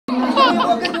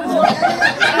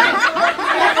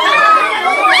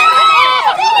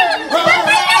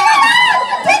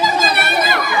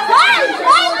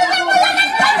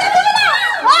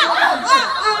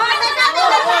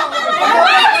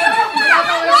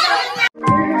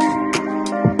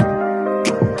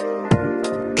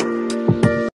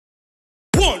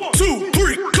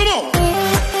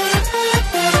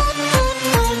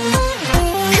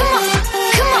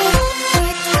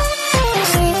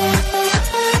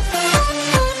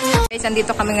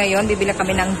Nandito kami ngayon, bibili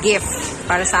kami ng gift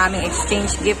para sa aming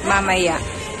exchange gift mamaya.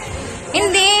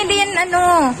 Hindi yan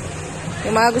ano.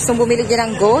 Yung mga gustong bumili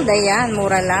dyan ng gold, ayan,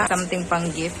 mura lang. Something pang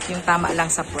gift, yung tama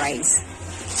lang sa price.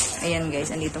 Ayan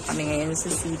guys, nandito kami ngayon sa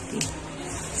city.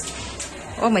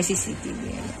 Oh, may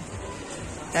CCTV.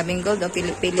 Daming gold, oh,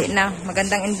 pili na.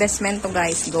 Magandang investment to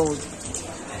guys, gold.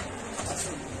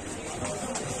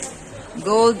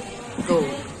 Gold.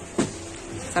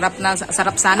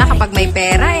 Sarap sana kapag may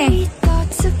pera eh.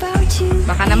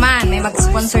 Baka naman, may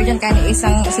mag-sponsor dyan kahit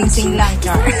isang sing-sing lang,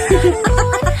 char.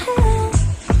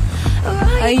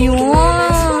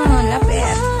 Ayun,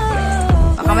 lapit.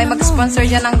 Baka may mag-sponsor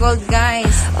dyan ng gold,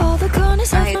 guys.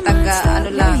 Kahit taga,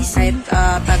 kahit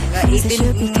taga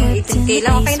 18K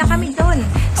lang, okay na kami doon.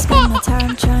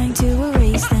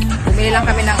 Bumili lang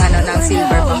kami ng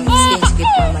silver pang exchange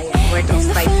gift mamaya. Worth of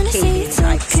 5K,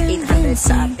 like 800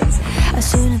 sa atin. I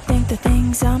shouldn't think the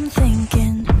things I'm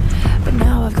thinking, but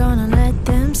now I've gonna let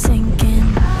them sink in.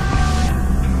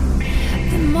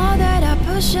 The more that I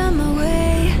push them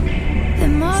away, the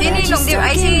more that you stuck in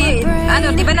my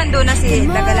brain. Di ba nandun na si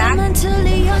Dagalang?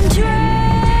 Mentally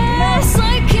undressed,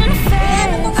 like in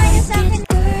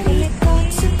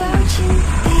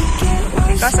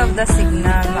Because of the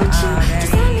signal,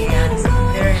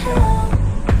 very low.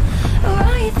 Or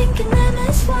are you thinking them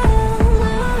as well?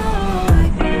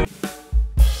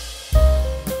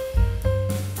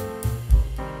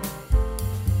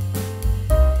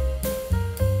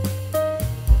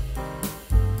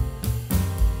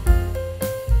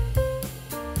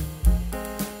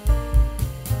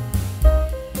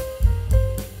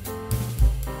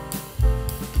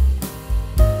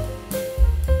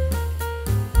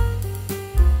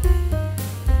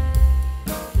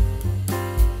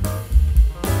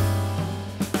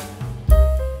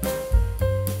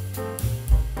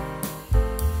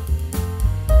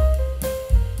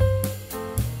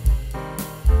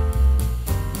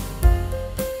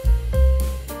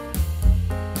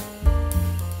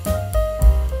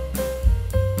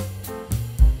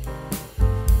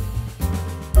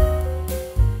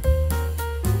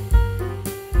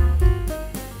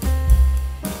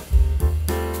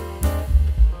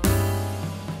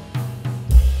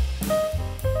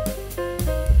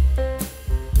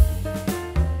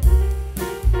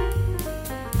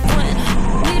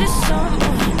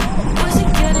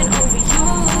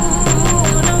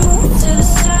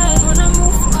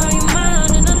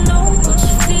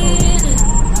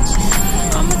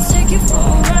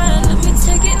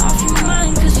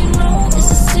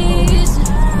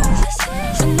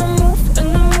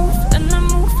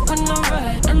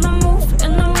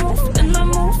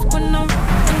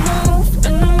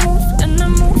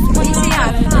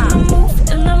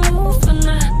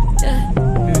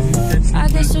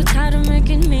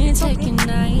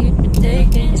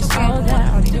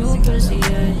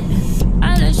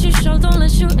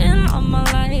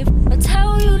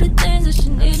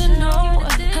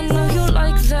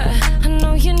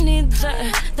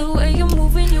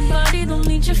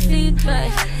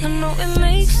 I know it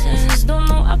makes sense, don't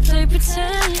know I play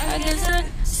pretend. I guess the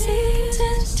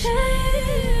seasons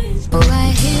change.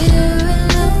 Right here in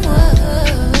the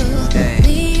world,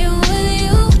 being with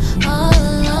you all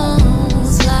alone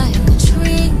is like a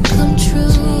dream come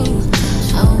true.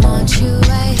 I want you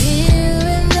right here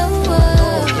in the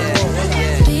world,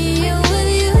 being with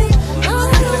you all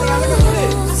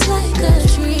alone is like a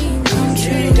dream come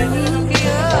true. Dream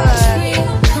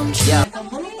come true.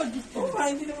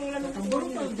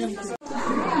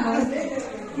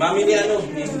 Mami ni ano?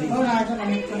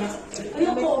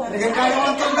 Nagkakaya ko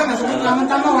ang tulog na. Sabi naman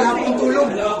tama, wala akong tulog.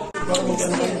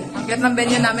 Ang cute ng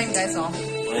venue namin, guys, oh.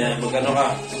 Ayan, magkano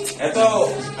ka?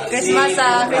 Ito! Christmas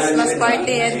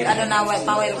party and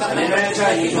pa-welcome na.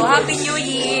 So, Happy New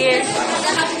Year!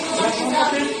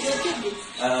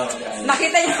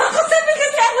 Nakita niyo ako, sabi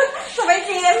kasi ako, sabay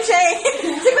PM siya eh.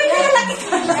 Sabay niya nakita.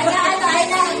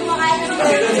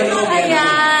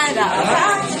 Ayan.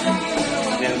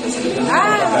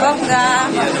 Bongga.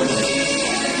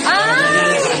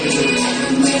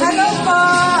 Hello po.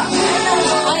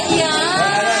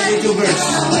 Ayan. YouTubers.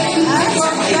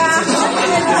 Bongga.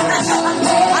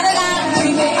 Ano lang?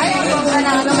 Ayan, bongga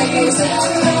na may case.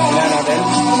 natin.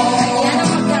 Yan ang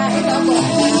magkain ako.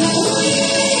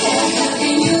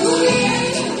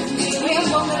 Uy, ang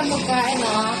bongga ng magkain,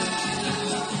 oh.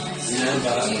 Yan,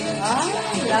 para. Ah,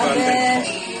 love it.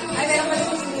 Ay, meron pa rin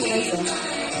guys, oh.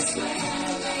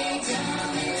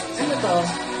 Ano to?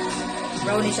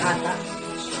 Brownish ata.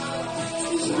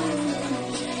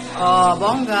 Oh,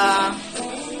 bongga.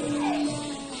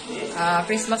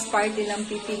 Christmas party ng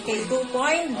PPK 2.0.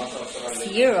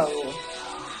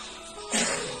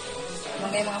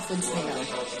 Mga yung mga foods nila.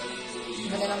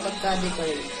 Ganda lang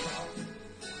pagka-decorate.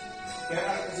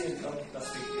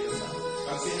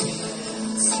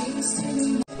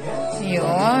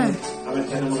 Yun.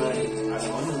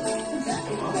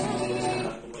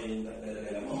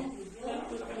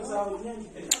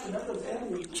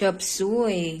 Chop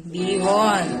suey,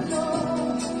 bihon,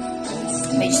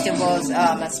 vegetables,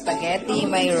 spaghetti,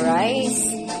 may rice,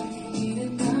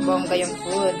 bongga yung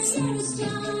foods,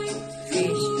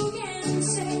 fish.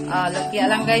 Lumpia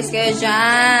lang guys kayo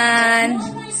dyan.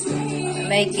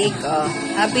 May cake, oh.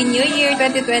 Happy New Year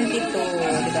 2022.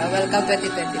 Diba? Welcome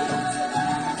 2022.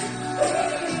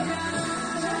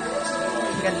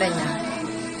 Ganda niya.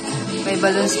 May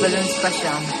balloons pa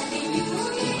siya.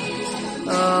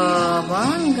 Oh,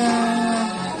 bongga.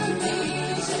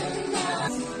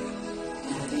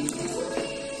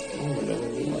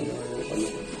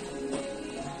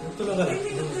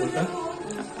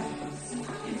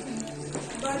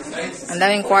 Ang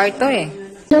daming kwarto eh.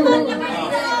 Ganun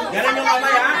yung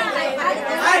mamaya.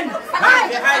 Hand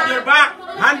behind your back.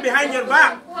 Hand behind your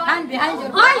back. Hand behind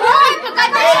your Ay, hoy!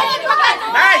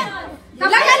 Nay!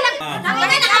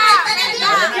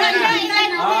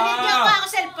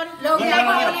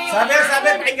 Sabi,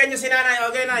 pakinggan nyo si nanay.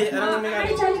 Okay, nay. Anong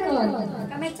nangyari?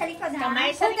 Kamay sa likod, ha? Kamay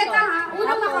sa likod.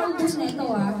 Una makaubos na ito,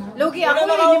 ha? Lugi ako,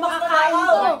 hindi makakain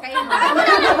to.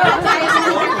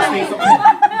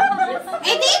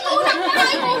 Eh, di ito ulang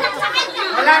kakain sa kanya.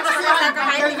 Wala kasi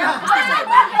nakakain niya.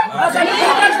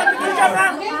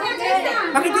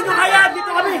 Bakit dito kaya?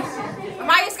 Dito kami.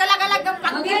 Umayos ka lang ng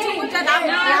pag-video mo dyan.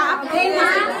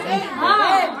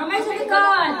 Kamay sa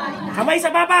likod. Kamay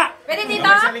sa baba. Pwede dito?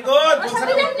 Sa likod. Huwag sa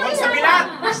bilat. Kamay sa bilang.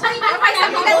 Huwag sa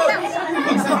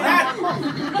bilat.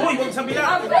 Uy, huwag sa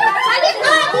bilat. Sa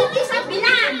likod, hindi sa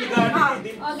bilang.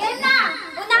 Okay na.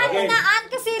 Unaan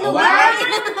kasi lugar.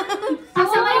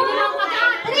 Sasabay mo lang pagka.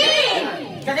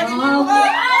 3!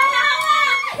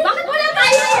 Bakit wala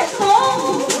tayo ito?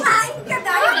 Kumain ka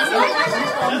dahil.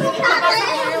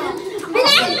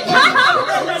 Bilang!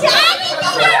 Si Annie,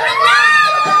 tingnan mo na!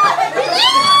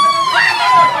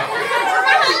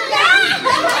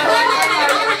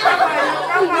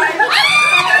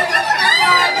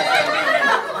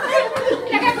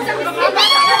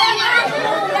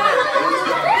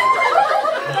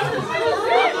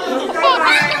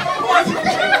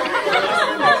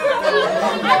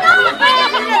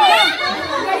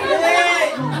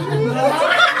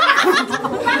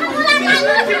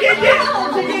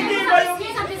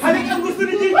 Halik ang gusto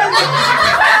ni Gigi.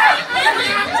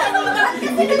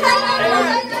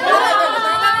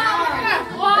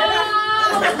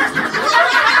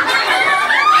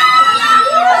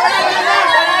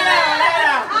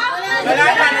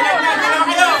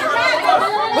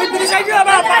 Uy, bilisan nyo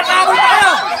ba? Pakakabot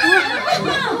kayo!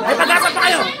 May pag-asa pa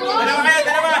kayo!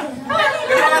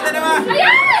 Dalawa.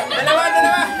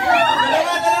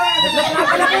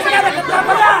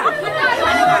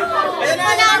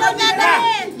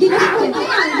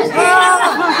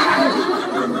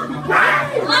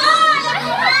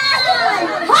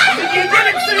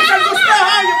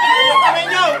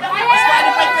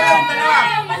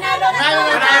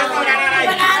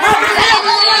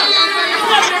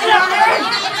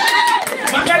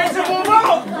 Magaling sa bumo!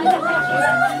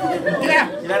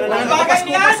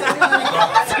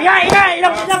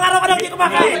 Ilang araw ka lang hindi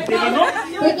kumakain.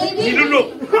 Nilunok.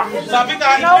 Sabi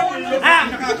ka,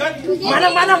 nakagad.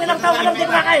 Manang, ilang taon ka lang hindi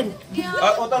kumakain.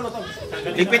 Utol.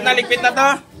 Ligpit na to.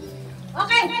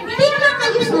 Okay, hindi naman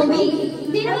kayo sawi.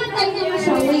 Hindi naman kayo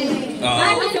sawi.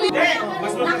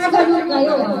 Nakaganon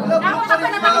kayo. Nakuha ka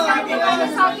naman sa akin kayo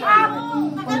sawi.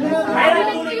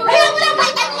 Ayaw mo lang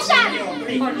baitan mo siya.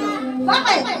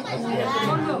 Bakit?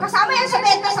 Kasama yan sa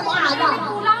benta sa mga aga.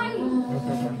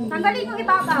 Tanggalin yung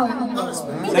ibabaw.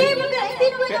 Hindi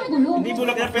naman yung gulo. Hindi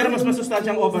bulag yan, pero mas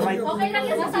masustansyang override. Okay lang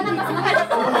yan. Sana mas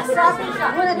masabi siya.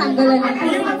 Wala tanggalan na.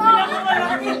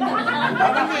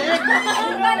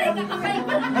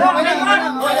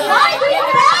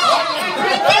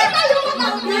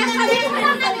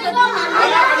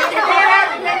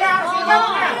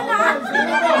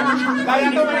 Ay,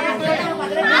 hindi kayo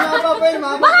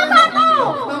Mahaba mo!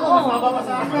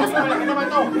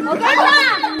 Okay na!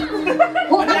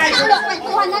 Hutang ka ng ulo,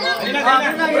 kwentuhan na lang. Dali na.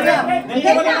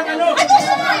 Ano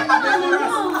sila yung pagkakulo?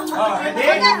 Oh, ready?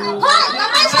 Hoy!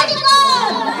 Kamay sa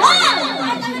likod! Hoy!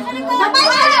 Kamay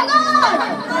sa likod!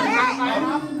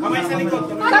 Kamay sa likod.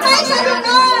 Kamay sa likod!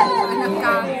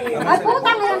 Ay,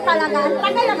 putang na lang talaga. Ang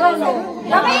tagal na gulo.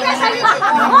 Kamay na sa likod.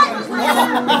 Hoy!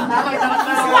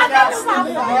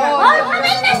 Hoy,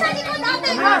 kamay na sa likod ate.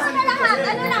 Ano lahat?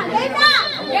 Ano lang? Ganda!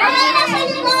 Kamay na sa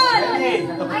likod!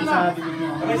 Kamay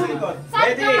sa likod.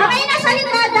 Ready? Kamay na sa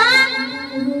likod, ha?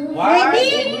 Ready?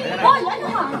 Hoy, ano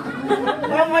ka?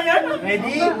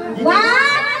 Ready?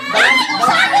 One!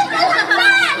 Sabi ka lang ba?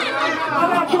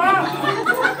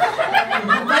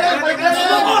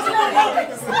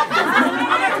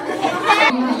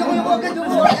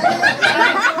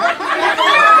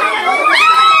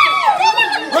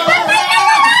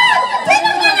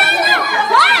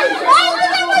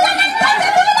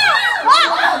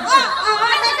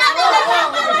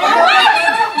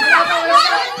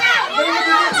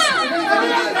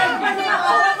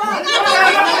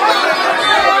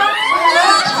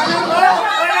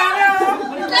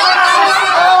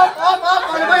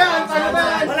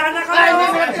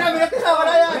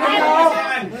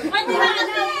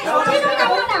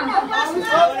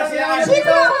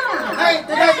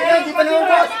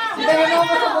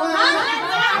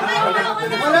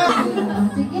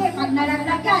 Sige, pag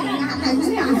nalaglagan, nakakain mo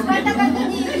yan. Pagdagan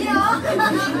niyo.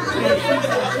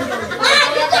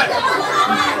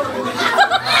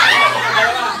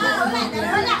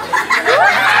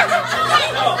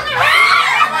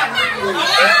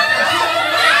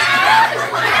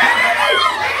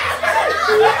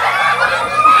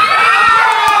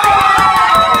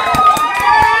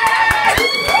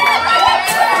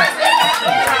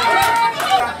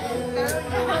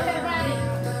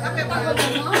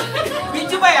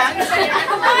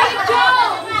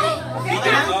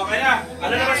 Okay na.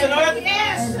 Ano na masunod?